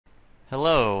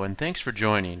Hello, and thanks for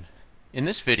joining. In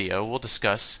this video, we'll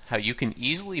discuss how you can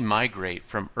easily migrate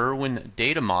from ERwin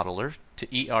Data Modeler to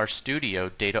ERstudio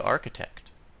Data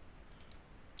Architect.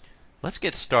 Let's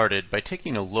get started by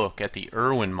taking a look at the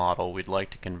ERwin model we'd like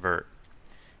to convert.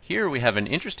 Here we have an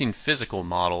interesting physical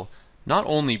model, not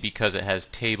only because it has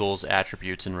tables,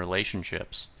 attributes, and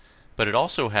relationships, but it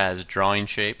also has drawing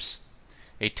shapes,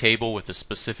 a table with a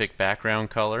specific background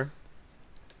color,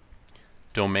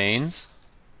 domains,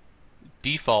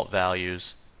 default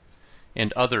values,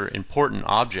 and other important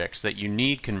objects that you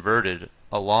need converted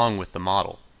along with the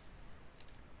model.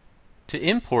 To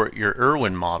import your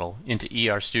ERwin model into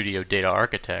ERstudio Data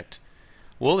Architect,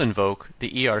 we'll invoke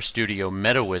the ERstudio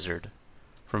Meta Wizard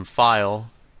from File,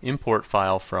 Import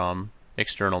File from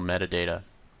External Metadata.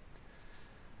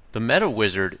 The Meta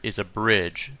Wizard is a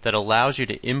bridge that allows you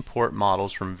to import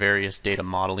models from various data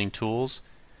modeling tools,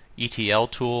 ETL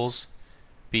tools,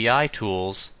 BI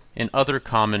tools, and other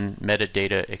common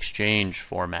metadata exchange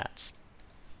formats.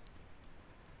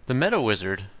 The Meta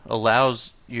Wizard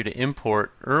allows you to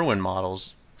import ERwin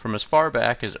models from as far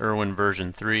back as ERwin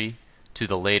version 3 to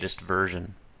the latest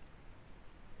version.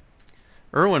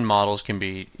 ERwin models can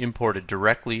be imported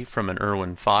directly from an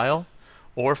ERwin file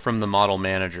or from the model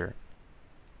manager.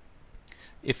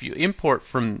 If you import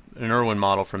from an ERwin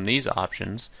model from these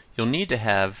options, you'll need to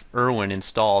have ERwin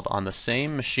installed on the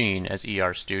same machine as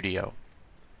ERstudio.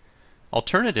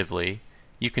 Alternatively,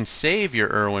 you can save your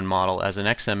ERwin model as an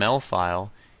XML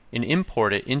file and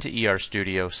import it into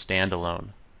ERstudio standalone.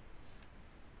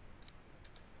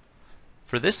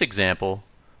 For this example,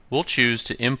 we'll choose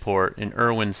to import an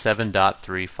ERwin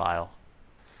 7.3 file.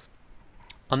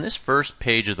 On this first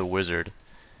page of the wizard,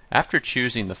 after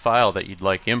choosing the file that you'd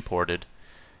like imported,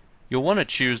 you'll want to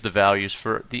choose the values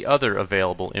for the other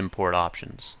available import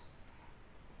options.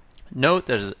 Note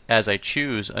that as I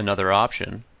choose another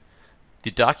option,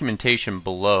 the documentation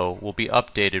below will be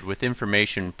updated with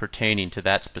information pertaining to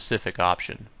that specific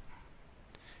option.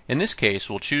 In this case,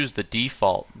 we'll choose the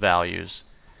default values,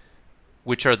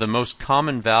 which are the most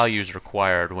common values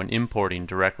required when importing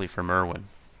directly from ERwin.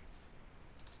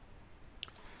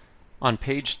 On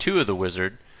page 2 of the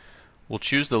wizard, we'll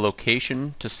choose the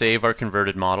location to save our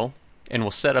converted model, and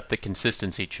we'll set up the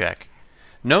consistency check.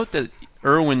 Note that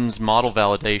ERwin's model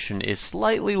validation is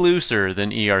slightly looser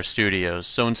than ERstudio's,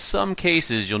 so in some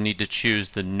cases you'll need to choose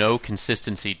the no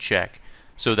consistency check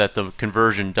so that the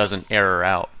conversion doesn't error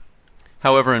out.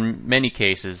 However, in many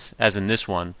cases, as in this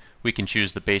one, we can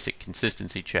choose the basic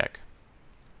consistency check.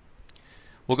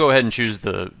 We'll go ahead and choose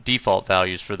the default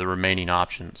values for the remaining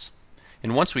options.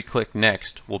 And once we click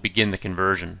Next, we'll begin the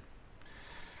conversion.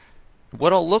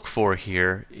 What I'll look for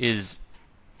here is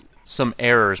some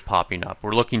errors popping up.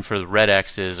 We're looking for the red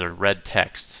X's or red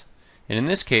texts. And in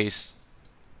this case,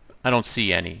 I don't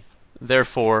see any.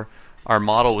 Therefore, our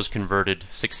model was converted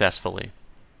successfully.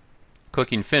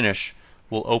 Clicking Finish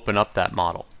will open up that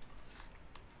model.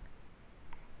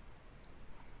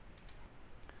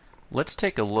 Let's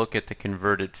take a look at the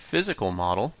converted physical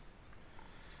model.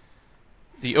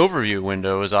 The overview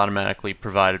window is automatically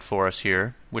provided for us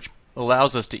here, which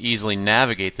allows us to easily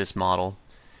navigate this model.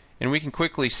 And we can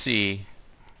quickly see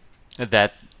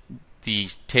that the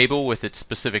table with its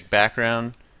specific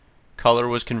background color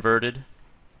was converted,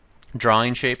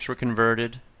 drawing shapes were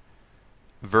converted,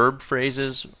 verb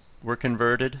phrases were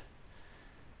converted,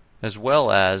 as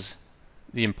well as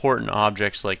the important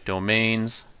objects like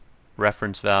domains,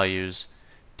 reference values,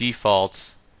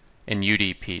 defaults, and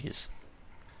UDPs.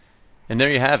 And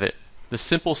there you have it, the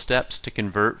simple steps to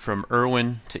convert from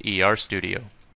ERwin to ERstudio.